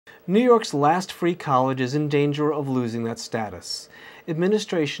New York's last free college is in danger of losing that status.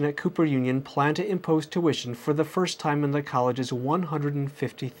 Administration at Cooper Union planned to impose tuition for the first time in the college's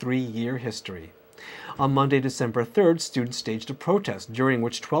 153-year history. On Monday, December 3rd, students staged a protest, during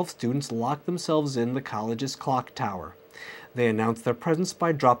which 12 students locked themselves in the college's clock tower. They announced their presence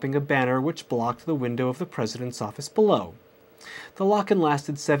by dropping a banner which blocked the window of the president's office below. The lock-in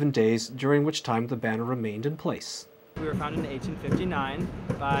lasted 7 days, during which time the banner remained in place. We were founded in 1859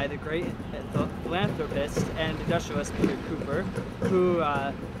 by the great philanthropist and industrialist Peter Cooper, who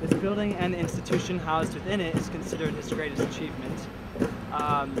this building and the institution housed within it is considered his greatest achievement.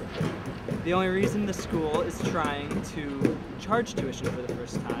 The only reason the school is trying to charge tuition for the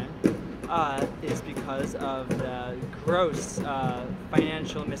first time is because of the gross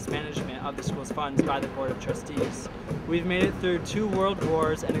financial mismanagement of the school's funds by the Board of Trustees. We've made it through 2 world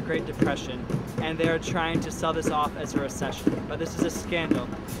wars and a Great Depression, and they are trying to sell this off as a recession. But this is a scandal.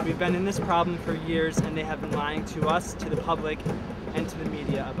 We've been in this problem for years, and they have been lying to us, to the public, and to the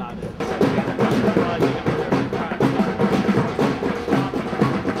media about it.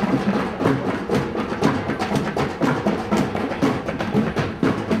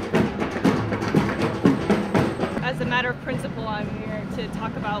 As a matter of principle, I'm here to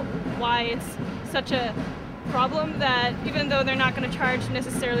talk about why it's such a problem that even though they're not going to charge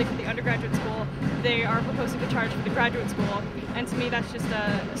necessarily for the undergraduate school, they are proposing to charge for the graduate school. And to me, that's just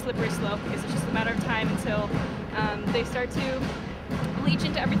a slippery slope, because it's just a matter of time until they start to leach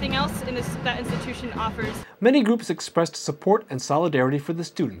into everything else that institution offers. Many groups expressed support and solidarity for the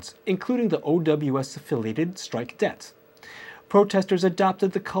students, including the OWS-affiliated Strike Debt. Protesters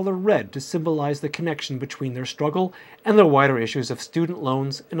adopted the color red to symbolize the connection between their struggle and the wider issues of student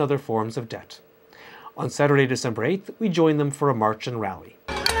loans and other forms of debt. On Saturday, December 8th, we joined them for a march and rally.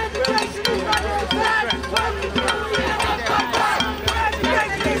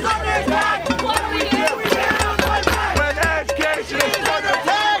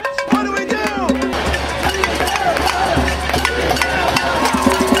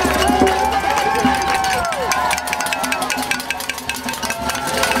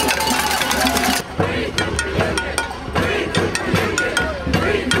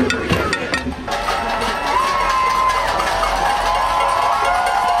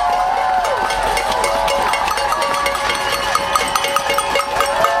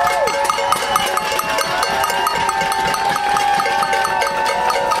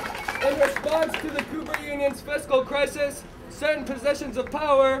 Fiscal crisis, certain positions of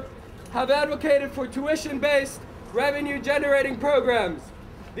power have advocated for tuition-based, revenue-generating programs.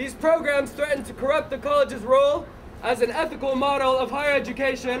 These programs threaten to corrupt the college's role as an ethical model of higher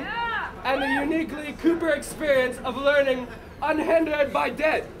education and the uniquely Cooper experience of learning unhindered by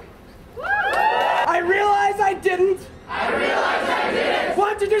debt. I realize I didn't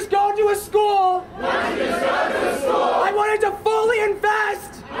want to just go to a school. I wanted to fully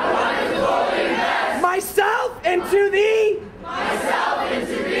invest myself into the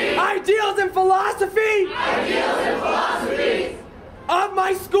ideals and philosophy of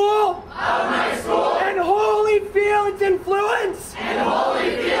my school and wholly feel its influence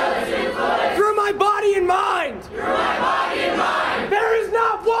through my body and mind. There is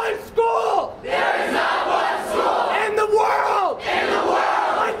not one school in the world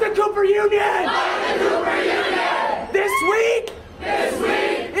like the Cooper Union. This week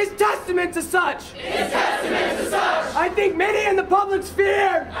is testament to such. I think many in the public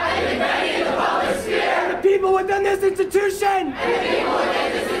sphere and the people within this institution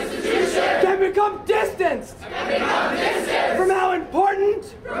can become distanced from how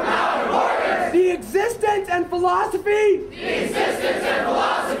important the existence and philosophy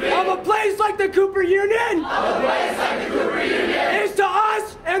of a place like the Cooper Union is to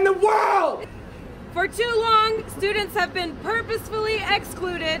us and the world. For too long, students have been purposefully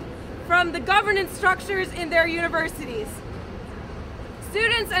excluded from the governance structures in their universities.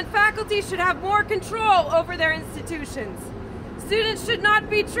 Students and faculty should have more control over their institutions. Students should not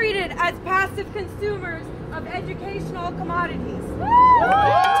be treated as passive consumers of educational commodities.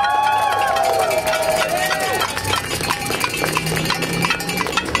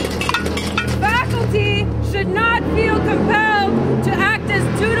 Faculty should not feel compelled to act as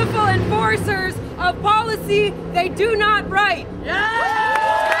dutiful enforcers of policy they do not write.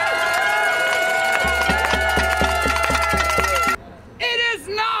 It is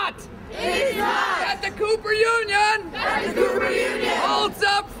not that the Cooper Union holds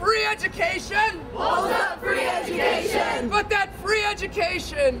up free education, but that free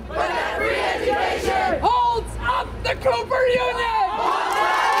education holds up the Cooper Union.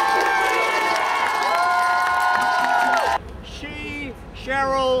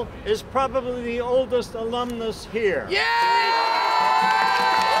 Cheryl is probably the oldest alumnus here.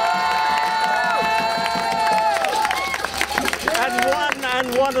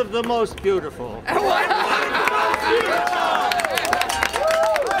 And one of the most beautiful.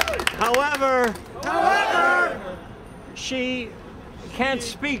 However, she can't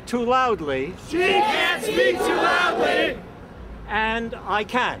speak too loudly. And I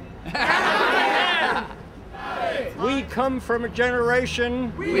can. We come from a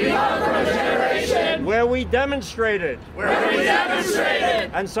generation where we demonstrated.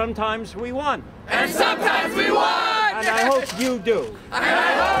 And sometimes we won. And I hope you do.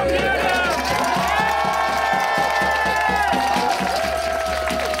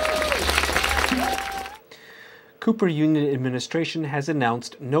 Cooper Union administration has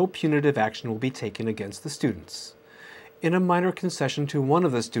announced no punitive action will be taken against the students. In a minor concession to one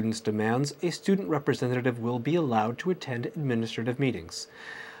of the students' demands, a student representative will be allowed to attend administrative meetings.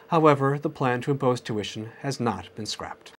 However, the plan to impose tuition has not been scrapped.